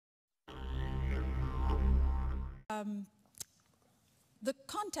The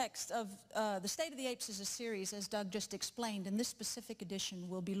context of the State of the Apes is a series, as Doug just explained. In this specific edition,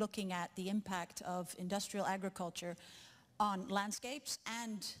 we'll be looking at the impact of industrial agriculture on landscapes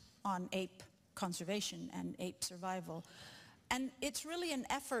and on ape conservation and ape survival. And it's really an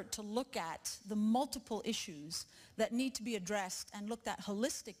effort to look at the multiple issues that need to be addressed and looked at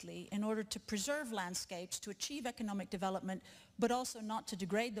holistically in order to preserve landscapes, to achieve economic development, but also not to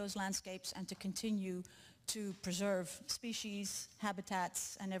degrade those landscapes and to continue to preserve species,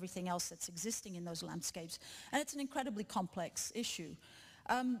 habitats, and everything else that's existing in those landscapes. And it's an incredibly complex issue.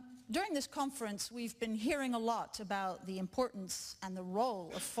 During this conference, we've been hearing a lot about the importance and the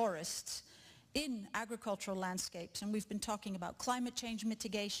role of forests in agricultural landscapes, and we've been talking about climate change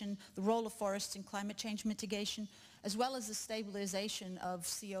mitigation, the role of forests in climate change mitigation, as well as the stabilization of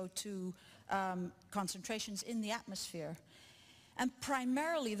CO2 concentrations in the atmosphere, and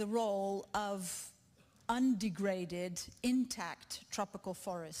primarily the role of undegraded, intact tropical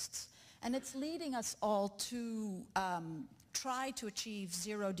forests. And it's leading us all to try to achieve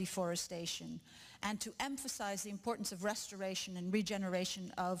zero deforestation and to emphasize the importance of restoration and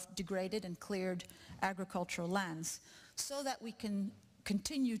regeneration of degraded and cleared agricultural lands so that we can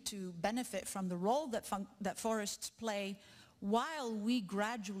continue to benefit from the role that forests play while we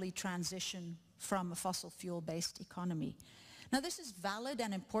gradually transition from a fossil fuel-based economy. Now, this is valid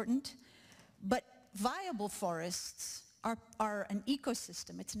and important, but viable forests are an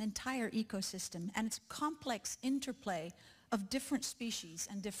ecosystem. It's an entire ecosystem, and it's a complex interplay of different species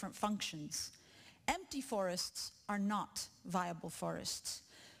and different functions. Empty forests are not viable forests.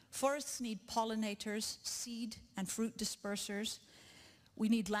 Forests need pollinators, seed and fruit dispersers. We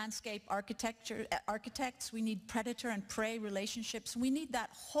need landscape architects. We need predator and prey relationships. We need that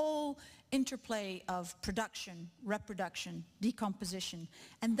whole interplay of production, reproduction, decomposition,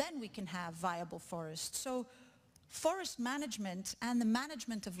 and then we can have viable forests. So forest management and the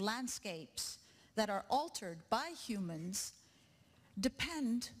management of landscapes that are altered by humans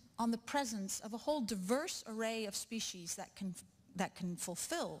depend on the presence of a whole diverse array of species that can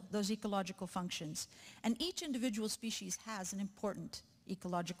fulfill those ecological functions. And each individual species has an important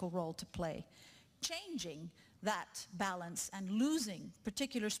ecological role to play. Changing that balance and losing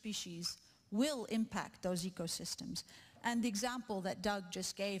particular species will impact those ecosystems. And the example that Doug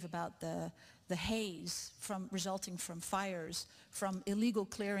just gave about the haze resulting from fires, from illegal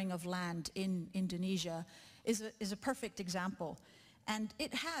clearing of land in Indonesia is a perfect example. And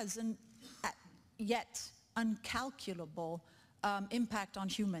it has an yet uncalculable impact on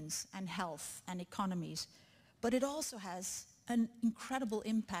humans and health and economies. But it also has an incredible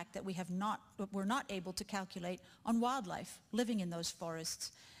impact that we're not able to calculate on wildlife living in those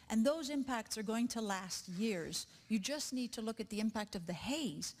forests. And those impacts are going to last years. You just need to look at the impact of the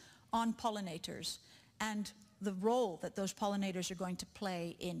haze on pollinators and the role that those pollinators are going to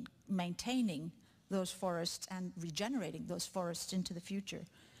play in maintaining those forests and regenerating those forests into the future.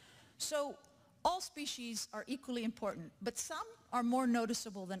 So all species are equally important, but some are more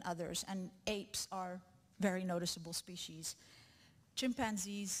noticeable than others, and apes are very noticeable species.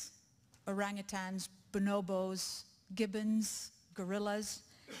 Chimpanzees, orangutans, bonobos, gibbons, gorillas,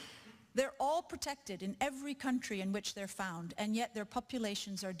 they're all protected in every country in which they're found, and yet their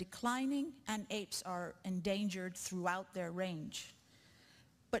populations are declining and apes are endangered throughout their range.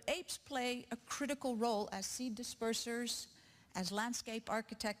 But apes play a critical role as seed dispersers, as landscape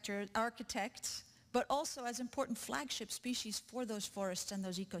architects, but also as important flagship species for those forests and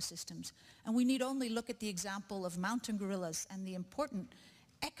those ecosystems. And we need only look at the example of mountain gorillas and the important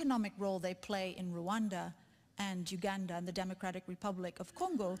economic role they play in Rwanda and Uganda and the Democratic Republic of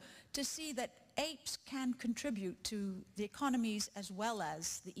Congo to see that apes can contribute to the economies as well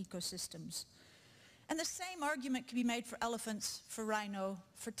as the ecosystems. And the same argument can be made for elephants, for rhino,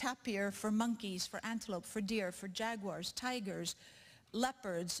 for tapir, for monkeys, for antelope, for deer, for jaguars, tigers,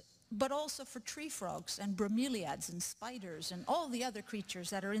 leopards, but also for tree frogs and bromeliads and spiders and all the other creatures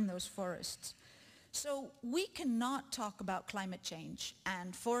that are in those forests. So we cannot talk about climate change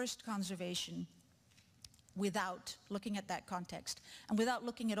and forest conservation without looking at that context and without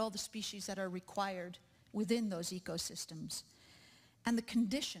looking at all the species that are required within those ecosystems and the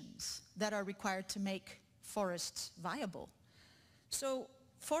conditions that are required to make forests viable. So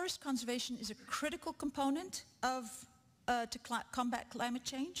forest conservation is a critical component to combat climate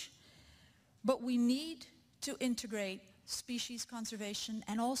change, but we need to integrate species conservation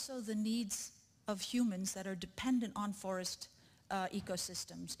and also the needs of humans that are dependent on forest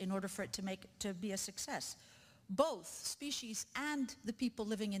ecosystems in order for it to be a success. Both species and the people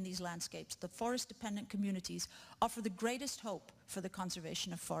living in these landscapes, the forest-dependent communities, offer the greatest hope for the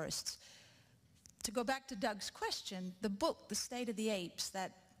conservation of forests. to go back to Doug's question, the book, The State of the Apes,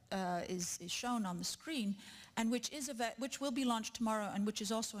 that is shown on the screen, and which will be launched tomorrow, and which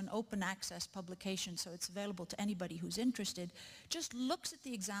is also an open access publication, so it's available to anybody who's interested, just looks at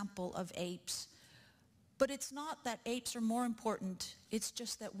the example of apes. But it's not that apes are more important, it's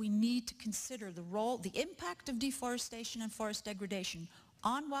just that we need to consider the role, the impact of deforestation and forest degradation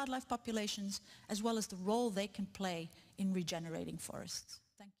on wildlife populations, as well as the role they can play in regenerating forests.